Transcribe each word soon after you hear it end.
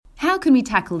how can we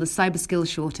tackle the cyber skills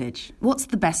shortage? What's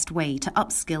the best way to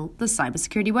upskill the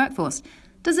cybersecurity workforce?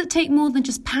 Does it take more than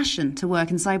just passion to work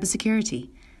in cybersecurity?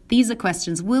 These are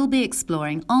questions we'll be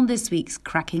exploring on this week's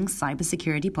Cracking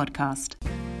Cybersecurity podcast.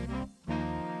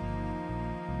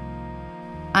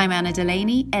 I'm Anna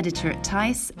Delaney, editor at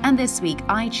TICE, and this week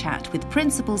I chat with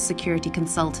Principal Security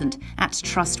Consultant at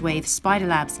Trustwave Spider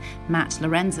Labs, Matt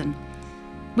Lorentzen.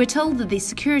 We're told that the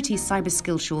security cyber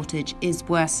skill shortage is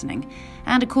worsening,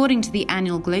 and according to the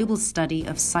annual global study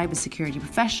of cybersecurity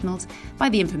professionals by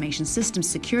the Information Systems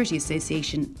Security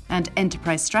Association and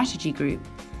Enterprise Strategy Group,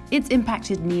 it's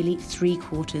impacted nearly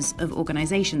 3/4 of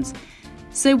organisations.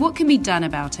 So what can be done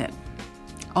about it?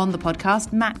 On the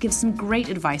podcast, Matt gives some great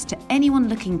advice to anyone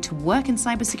looking to work in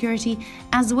cybersecurity,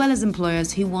 as well as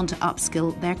employers who want to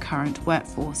upskill their current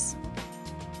workforce.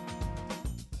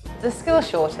 The skill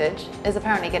shortage is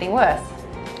apparently getting worse.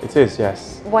 It is,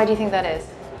 yes. Why do you think that is?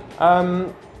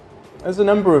 There's a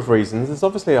number of reasons. There's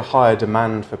obviously a higher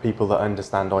demand for people that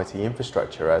understand IT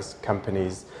infrastructure as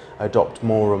companies adopt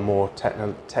more and more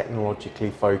technologically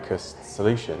focused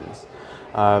solutions.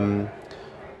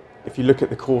 If you look at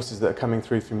the courses that are coming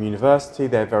through from university,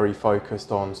 they're very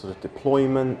focused on sort of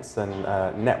deployments and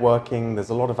networking. There's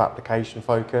a lot of application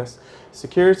focus.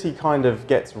 Security kind of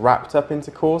gets wrapped up into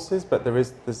courses, but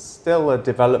there's still a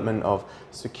development of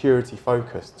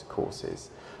security-focused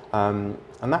courses. And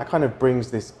that kind of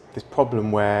brings this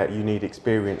problem where you need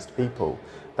experienced people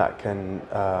that can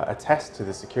attest to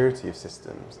the security of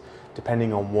systems,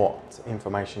 depending on what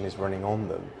information is running on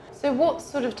them. So what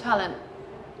sort of talent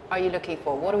are you looking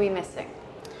for? What are we missing?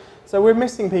 So we're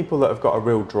missing people that have got a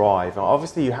real drive.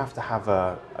 Obviously you have to have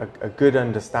a good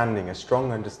understanding, a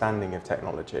strong understanding of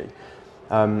technology.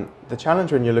 The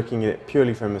challenge when you're looking at it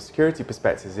purely from a security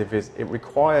perspective is it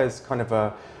requires kind of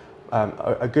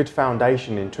a good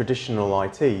foundation in traditional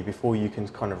IT before you can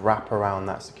kind of wrap around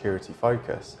that security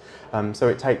focus. So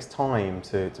it takes time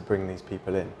to bring these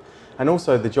people in. And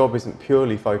also the job isn't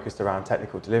purely focused around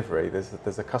technical delivery.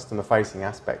 There's a customer facing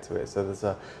aspect to it. So there's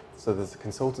a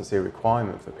consultancy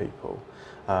requirement for people.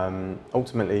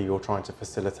 Ultimately you're trying to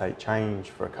facilitate change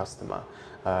for a customer,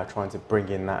 trying to bring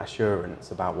in that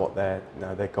assurance about what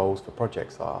their goals for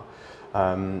projects are.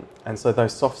 And so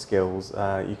those soft skills,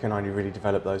 you can only really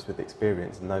develop those with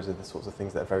experience, and those are the sorts of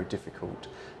things that are very difficult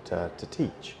to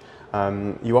teach.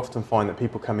 You often find that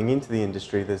people coming into the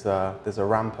industry, there's a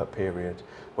ramp-up period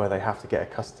where they have to get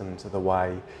accustomed to the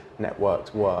way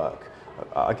networks work.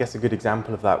 I guess a good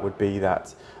example of that would be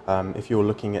that if you're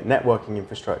looking at networking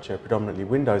infrastructure, predominantly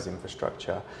Windows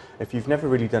infrastructure, if you've never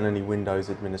really done any Windows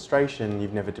administration,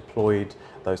 you've never deployed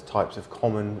those types of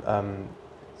common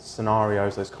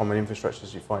scenarios, those common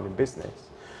infrastructures you find in business,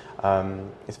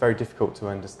 it's very difficult to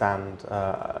understand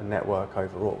a network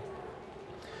overall.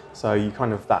 So you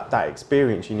kind of, that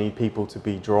experience, you need people to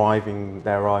be driving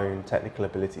their own technical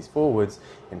abilities forwards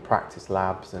in practice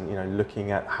labs and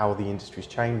looking at how the industry's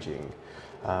changing,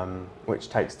 which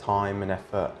takes time and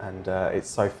effort, and it's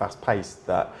so fast paced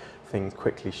that things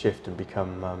quickly shift and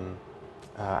become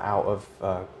out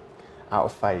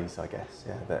of phase, I guess.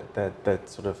 Yeah, the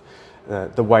sort of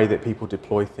the way that people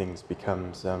deploy things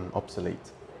becomes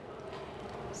obsolete.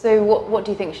 So what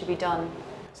do you think should be done?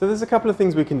 So there's a couple of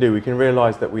things we can do. We can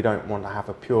realise that we don't want to have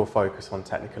a pure focus on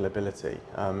technical ability.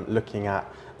 Looking at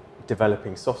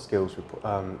developing soft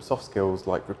skills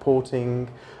like reporting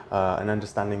and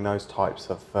understanding those types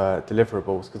of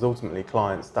deliverables, because ultimately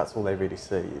clients, that's all they really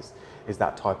see is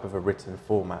that type of a written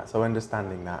format. So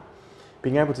understanding that.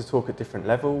 Being able to talk at different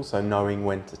levels, so knowing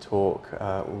when to talk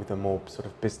with a more sort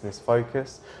of business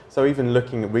focus. So even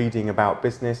reading about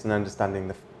business and understanding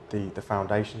the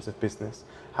foundations of business,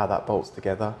 how that bolts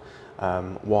together,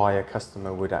 why a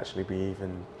customer would actually be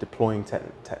even deploying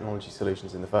technology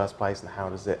solutions in the first place, and how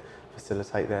does it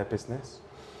facilitate their business.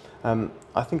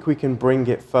 I think we can bring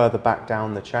it further back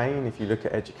down the chain. If you look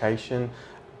at education,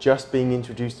 just being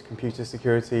introduced to computer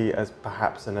security as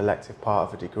perhaps an elective part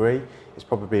of a degree is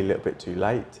probably a little bit too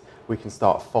late. We can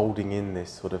start folding in this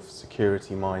sort of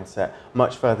security mindset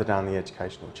much further down the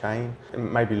educational chain.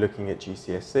 And maybe looking at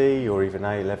GCSE or even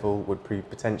A level would be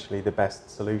potentially the best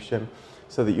solution,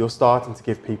 so that you're starting to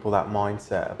give people that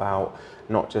mindset about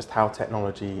not just how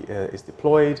technology is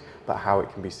deployed, but how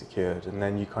it can be secured. And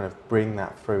then you kind of bring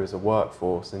that through as a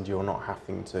workforce, and you're not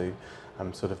having to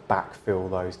sort of backfill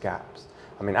those gaps.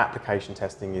 I mean, application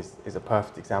testing is a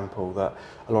perfect example that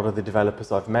a lot of the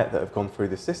developers I've met that have gone through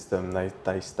the system,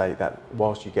 they state that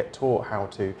whilst you get taught how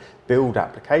to build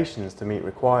applications to meet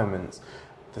requirements,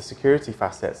 the security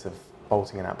facets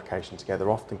bolting an application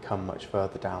together often come much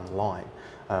further down the line,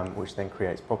 which then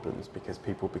creates problems because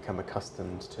people become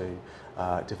accustomed to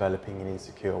developing in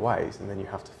insecure ways, and then you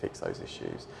have to fix those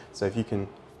issues. So if you can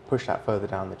push that further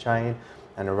down the chain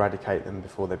and eradicate them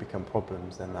before they become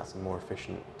problems, then that's a more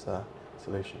efficient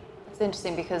solution. It's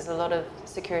interesting because a lot of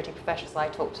security professionals I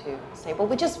talk to say, well,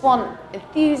 we just want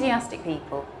enthusiastic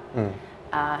people who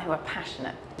are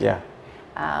passionate. Yeah.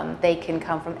 They can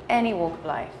come from any walk of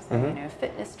life, so, you know, a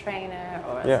fitness trainer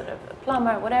or a sort of a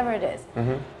plumber, whatever it is.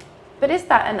 But is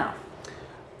that enough?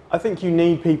 I think you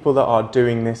need people that are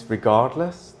doing this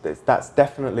regardless. That's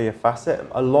definitely a facet.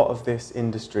 A lot of this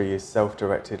industry is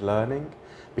self-directed learning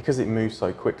because it moves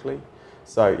so quickly.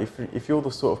 So if you're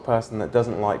the sort of person that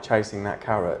doesn't like chasing that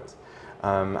carrot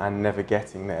and never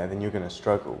getting there, then you're going to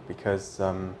struggle because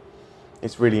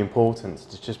it's really important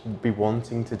to just be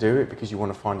wanting to do it because you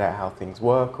want to find out how things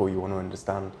work or you want to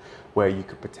understand where you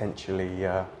could potentially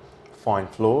find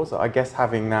flaws. I guess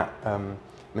having that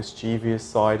mischievous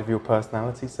side of your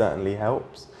personality certainly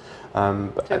helps.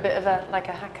 So a bit of like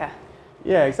a hacker.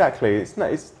 Yeah, exactly.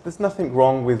 There's nothing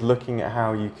wrong with looking at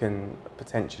how you can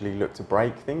potentially look to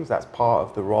break things. That's part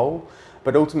of the role.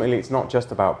 But ultimately, it's not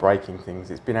just about breaking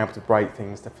things. It's being able to break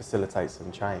things to facilitate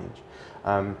some change.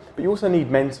 But you also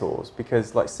need mentors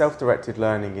because like self-directed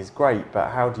learning is great, but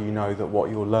how do you know that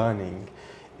what you're learning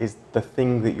is the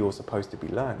thing that you're supposed to be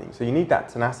learning? So you need that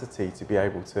tenacity to be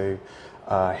able to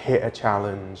hit a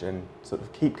challenge and sort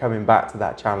of keep coming back to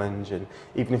that challenge. And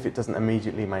even if it doesn't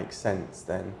immediately make sense,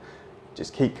 then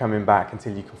just keep coming back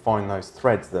until you can find those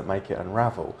threads that make it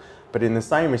unravel. But in the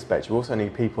same respect, you also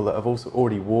need people that have also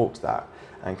already walked that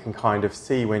and can kind of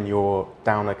see when you're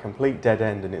down a complete dead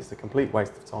end and it's a complete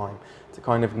waste of time to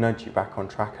kind of nudge you back on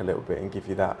track a little bit and give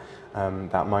you that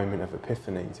that moment of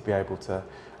epiphany to be able to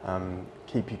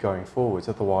keep you going forwards.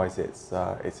 Otherwise, it's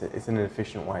an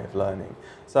inefficient way of learning.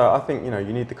 So I think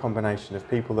you need the combination of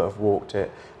people that have walked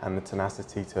it and the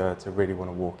tenacity to really want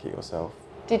to walk it yourself.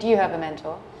 Did you have a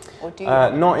mentor, or do you?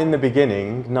 Not in the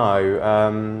beginning,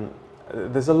 no.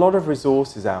 There's a lot of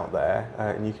resources out there,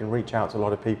 and you can reach out to a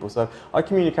lot of people. So I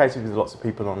communicated with lots of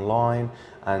people online,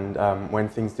 and when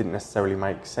things didn't necessarily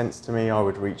make sense to me, I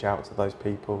would reach out to those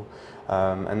people.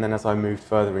 And then as I moved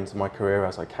further into my career,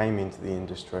 as I came into the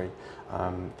industry,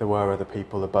 there were other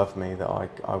people above me that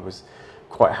I was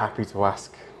quite happy to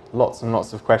ask lots and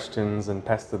lots of questions and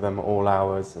pester them at all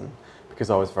hours, and because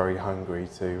I was very hungry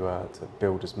to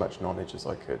build as much knowledge as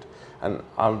I could. And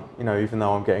even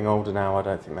though I'm getting older now, I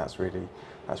don't think that's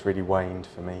really waned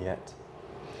for me yet.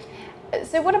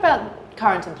 So what about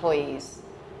current employees?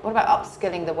 What about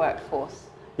upskilling the workforce?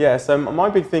 Yeah, so my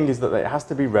big thing is that it has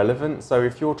to be relevant. So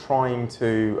if you're trying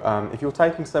to, if you're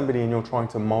taking somebody and you're trying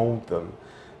to mould them,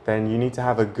 then you need to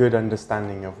have a good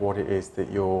understanding of what it is that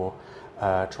you're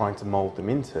trying to mould them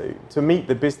into to meet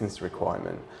the business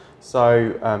requirement.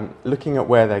 So looking at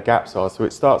where their gaps are, so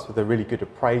it starts with a really good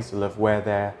appraisal of where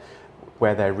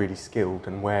they're really skilled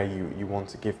and where you want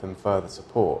to give them further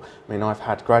support. I mean, I've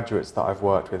had graduates that I've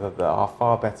worked with that are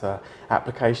far better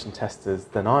application testers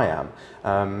than I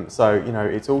am. So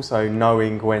it's also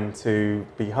knowing when to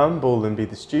be humble and be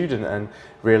the student and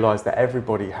realise that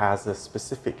everybody has a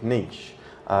specific niche,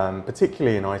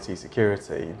 particularly in IT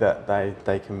security, that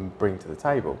they can bring to the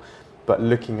table. But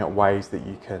looking at ways that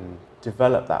you can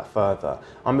develop that further.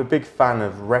 I'm a big fan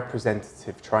of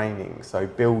representative training, so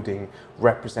building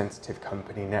representative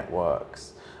company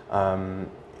networks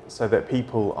so that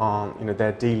people aren't,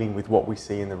 they're dealing with what we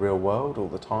see in the real world all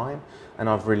the time. And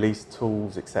I've released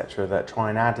tools, etc., that try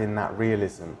and add in that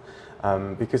realism.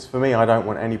 Because for me, I don't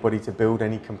want anybody to build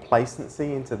any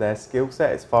complacency into their skill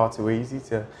set. It's far too easy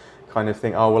to kind of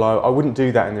think, oh, well, I wouldn't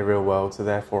do that in the real world, so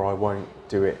therefore I won't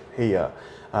do it here.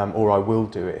 Or I will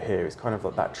do it here. It's kind of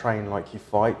like that train like you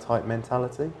fight type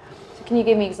mentality. So can you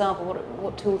give me an example?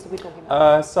 What tools are we talking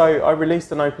about? So I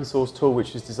released an open source tool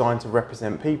which is designed to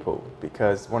represent people,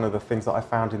 because one of the things that I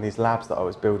found in these labs that I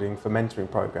was building for mentoring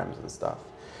programs and stuff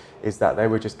is that they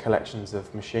were just collections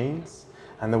of machines,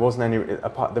 and there wasn't any,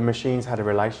 the machines had a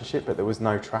relationship but there was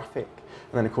no traffic.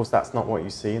 And then of course that's not what you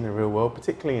see in the real world,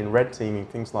 particularly in red teaming,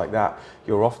 things like that.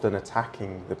 You're often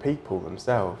attacking the people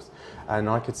themselves. And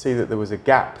I could see that there was a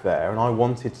gap there, and I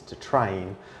wanted to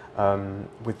train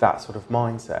with that sort of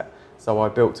mindset. So I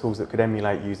built tools that could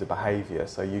emulate user behaviour.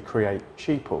 So you create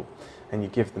sheeple and you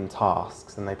give them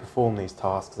tasks and they perform these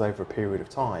tasks over a period of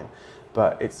time.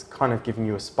 but it's kind of giving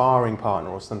you a sparring partner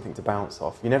or something to bounce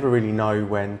off. You never really know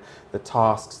when the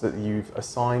tasks that you've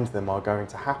assigned them are going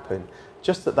to happen,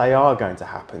 just that they are going to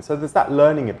happen. So there's that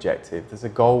learning objective, there's a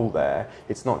goal there.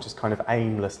 It's not just kind of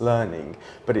aimless learning,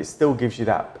 but it still gives you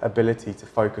that ability to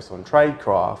focus on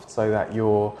tradecraft so that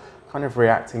you're kind of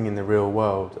reacting in the real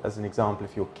world. As an example,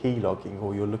 if you're key logging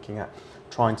or you're looking at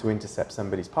trying to intercept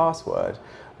somebody's password,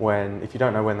 if you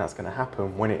don't know when that's going to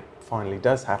happen, when it finally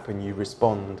does happen, you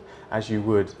respond as you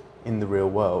would in the real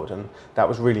world. And that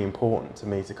was really important to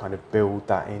me to kind of build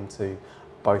that into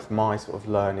both my sort of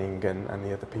learning and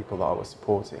the other people that I was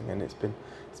supporting, and it's been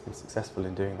successful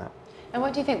in doing that. And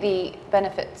what do you think the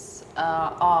benefits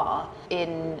are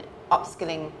in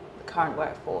upskilling the current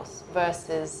workforce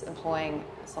versus employing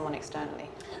someone externally?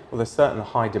 Well, there's certainly a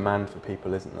high demand for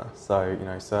people, isn't there? So,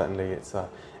 certainly it's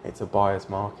a buyer's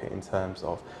market in terms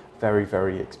of very,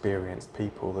 very experienced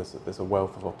people. There's a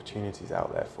wealth of opportunities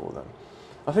out there for them.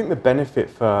 I think the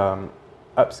benefit for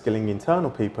upskilling internal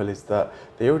people is that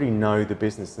they already know the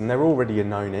business and they're already a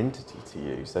known entity to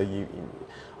you. So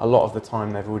a lot of the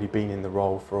time they've already been in the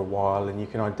role for a while, and you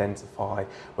can identify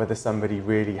whether somebody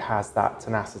really has that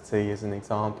tenacity, as an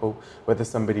example, whether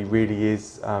somebody really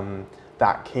is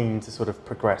that keen to sort of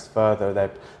progress further.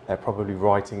 They're probably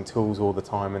writing tools all the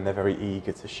time and they're very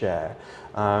eager to share.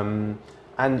 And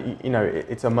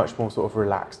it's a much more sort of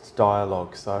relaxed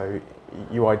dialogue. So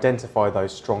you identify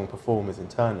those strong performers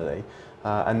internally,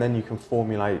 and then you can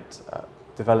formulate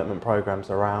development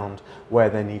programs around where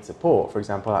they need support. For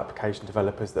example, application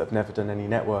developers that have never done any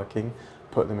networking,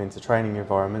 put them into training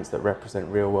environments that represent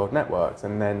real-world networks,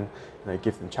 and then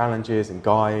give them challenges and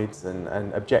guides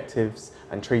and objectives,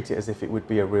 and treat it as if it would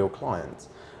be a real client.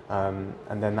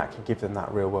 And then that can give them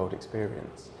that real-world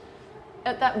experience.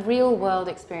 That real-world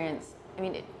experience, I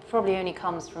mean, it probably only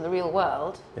comes from the real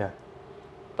world. Yeah.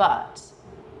 But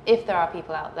if there are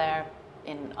people out there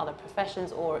in other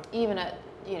professions or even at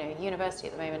university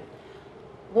at the moment,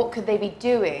 what could they be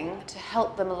doing to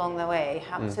help them along the way,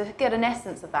 to get an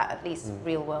essence of that, at least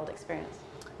real world experience?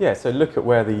 Yeah, so look at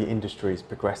where the industry is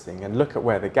progressing and look at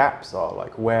where the gaps are,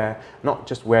 like not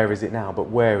just where is it now, but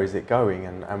where is it going,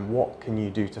 and what can you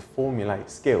do to formulate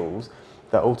skills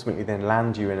that ultimately then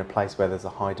land you in a place where there's a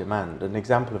high demand. An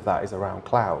example of that is around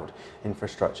cloud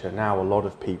infrastructure. Now a lot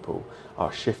of people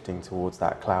are shifting towards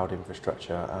that cloud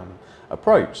infrastructure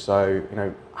approach. So,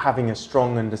 having a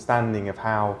strong understanding of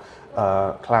how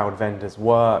cloud vendors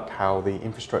work, how the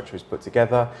infrastructure is put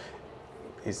together,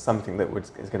 is something that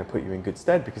is going to put you in good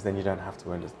stead, because then you don't have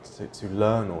to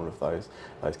learn all of those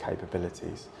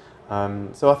capabilities.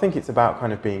 So I think it's about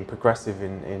kind of being progressive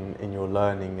in your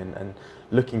learning and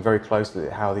looking very closely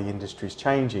at how the industry is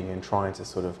changing and trying to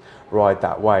sort of ride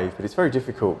that wave. But it's very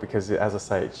difficult because, as I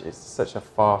say, it's such a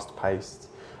fast-paced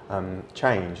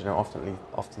change, and often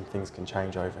things can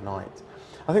change overnight.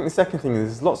 I think the second thing is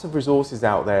there's lots of resources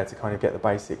out there to kind of get the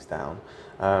basics down.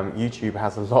 YouTube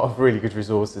has a lot of really good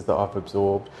resources that I've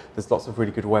absorbed. There's lots of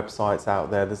really good websites out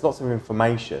there. There's lots of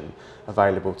information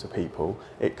available to people.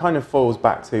 It kind of falls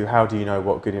back to how do you know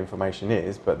what good information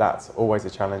is, but that's always a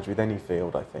challenge with any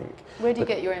field, I think. Where do you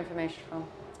get your information from?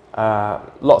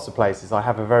 Lots of places. I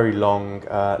have a very long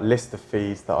list of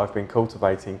feeds that I've been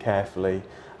cultivating carefully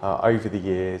over the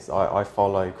years. I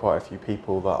follow quite a few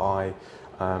people that I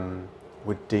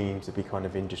would deem to be kind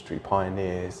of industry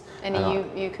pioneers. Any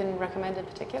you can recommend in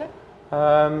particular?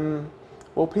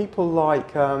 Well, people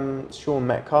like Sean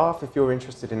Metcalf, if you're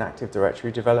interested in Active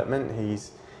Directory development,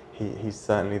 he's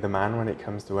certainly the man when it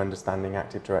comes to understanding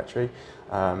Active Directory,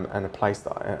 and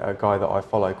a guy that I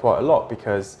follow quite a lot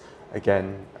because,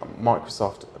 again,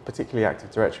 Microsoft, particularly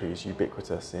Active Directory, is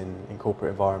ubiquitous in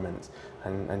corporate environments,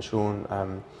 and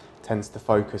Sean tends to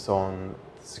focus on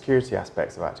security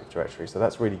aspects of Active Directory, so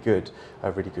that's really good,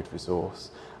 a really good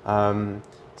resource.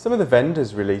 Some of the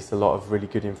vendors release a lot of really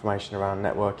good information around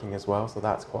networking as well, so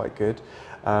that's quite good.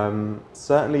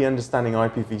 Certainly understanding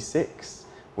IPv6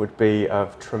 would be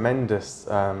of tremendous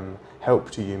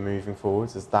help to you moving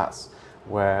forwards, as that's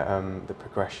where the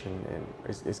progression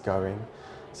is going.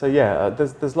 So yeah,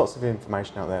 there's lots of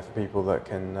information out there for people that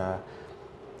can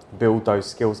build those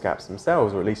skills gaps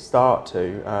themselves, or at least start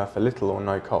to, for little or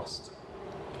no cost.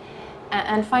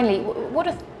 And finally, what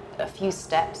are a few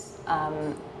steps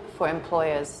for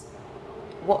employers?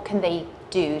 What can they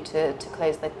do to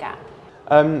close the gap?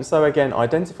 So again,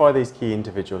 identify these key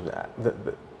individuals.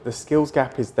 The skills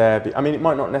gap is there. I mean, it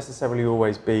might not necessarily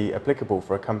always be applicable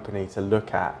for a company to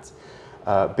look at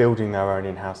building their own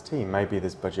in-house team. Maybe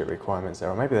there's budget requirements there,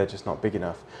 or maybe they're just not big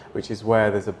enough, which is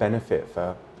where there's a benefit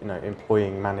for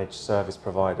employing managed service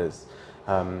providers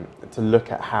to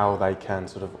look at how they can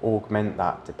sort of augment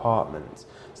that department.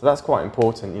 So that's quite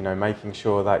important, making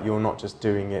sure that you're not just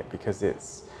doing it because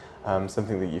it's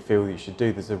something that you feel that you should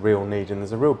do. There's a real need and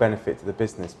there's a real benefit to the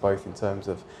business, both in terms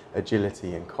of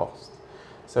agility and cost.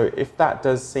 So if that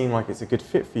does seem like it's a good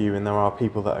fit for you and there are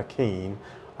people that are keen,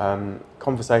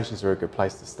 conversations are a good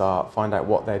place to start. Find out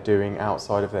what they're doing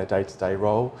outside of their day-to-day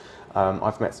role.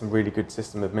 I've met some really good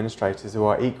system administrators who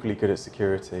are equally good at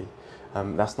security.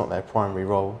 That's not their primary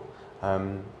role,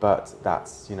 but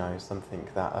that's something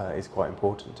that is quite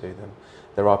important to them.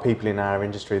 There are people in our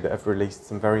industry that have released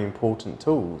some very important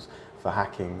tools for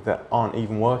hacking that aren't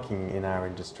even working in our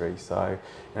industry. So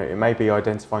it may be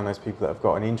identifying those people that have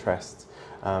got an interest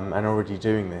and already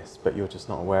doing this, but you're just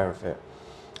not aware of it.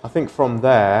 I think from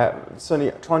there,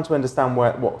 certainly trying to understand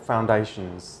what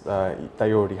foundations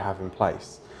they already have in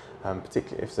place.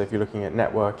 Particularly if you're looking at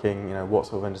networking, what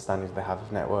sort of understanding do they have of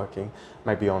networking?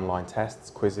 Maybe online tests,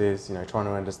 quizzes, trying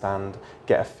to understand,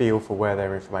 get a feel for where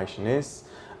their information is,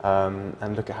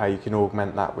 and look at how you can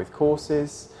augment that with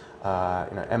courses.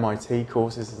 MIT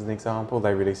courses as an example,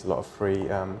 they release a lot of free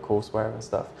courseware and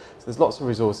stuff. So there's lots of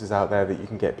resources out there that you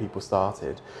can get people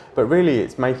started. But really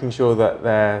it's making sure that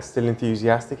they're still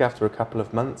enthusiastic after a couple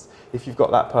of months. If you've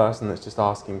got that person that's just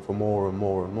asking for more and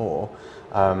more and more,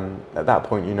 at that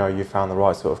point you've found the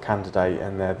right sort of candidate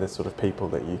and they're the sort of people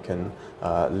that you can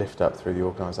lift up through the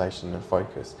organisation and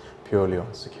focus purely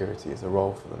on security as a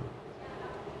role for them.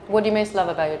 What do you most love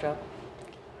about your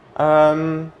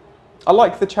job? I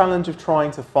like the challenge of trying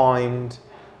to find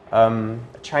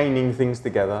chaining things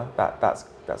together.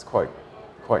 That's quite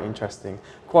interesting.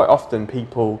 Quite often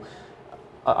people,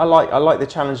 I like the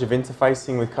challenge of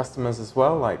interfacing with customers as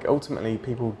well. Like ultimately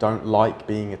people don't like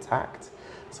being attacked.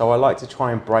 So I like to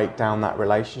try and break down that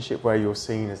relationship where you're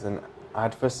seen as an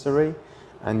adversary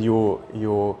and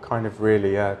you're kind of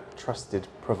really a trusted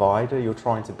provider. You're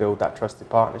trying to build that trusted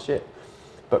partnership.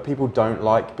 But people don't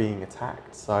like being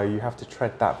attacked, so you have to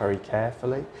tread that very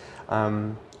carefully.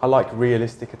 I like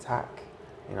realistic attack.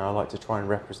 I like to try and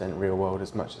represent real world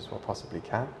as much as I possibly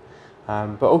can.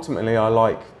 But ultimately, I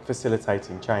like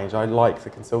facilitating change. I like the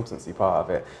consultancy part of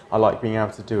it. I like being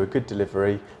able to do a good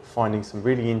delivery, finding some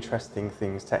really interesting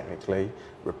things technically,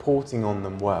 reporting on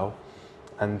them well,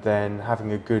 and then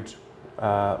having a good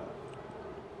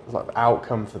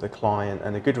outcome for the client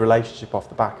and a good relationship off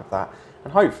the back of that.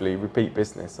 And hopefully repeat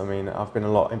business. I mean, I've been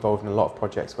involved in a lot of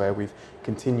projects where we've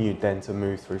continued then to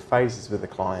move through phases with the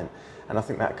client. And I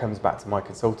think that comes back to my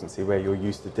consultancy where you're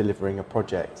used to delivering a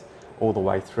project all the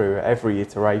way through. At every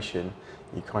iteration,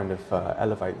 you kind of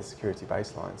elevate the security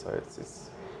baseline. So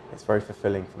it's very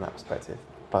fulfilling from that perspective.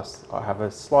 Plus, I have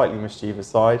a slightly mischievous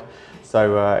side,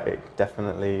 so it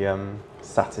definitely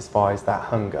satisfies that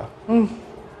hunger.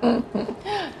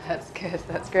 That's good,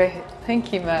 that's great.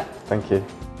 Thank you, Matt. Thank you.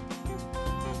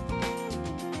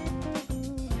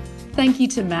 Thank you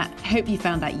to Matt. Hope you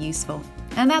found that useful.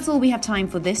 And that's all we have time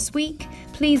for this week.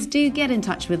 Please do get in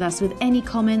touch with us with any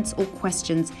comments or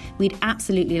questions. We'd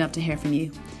absolutely love to hear from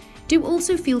you. Do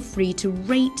also feel free to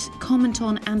rate, comment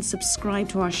on and subscribe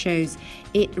to our shows.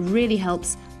 It really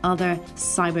helps other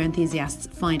cyber enthusiasts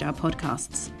find our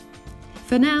podcasts.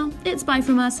 For now, it's bye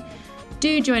from us.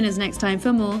 Do join us next time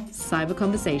for more cyber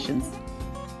conversations.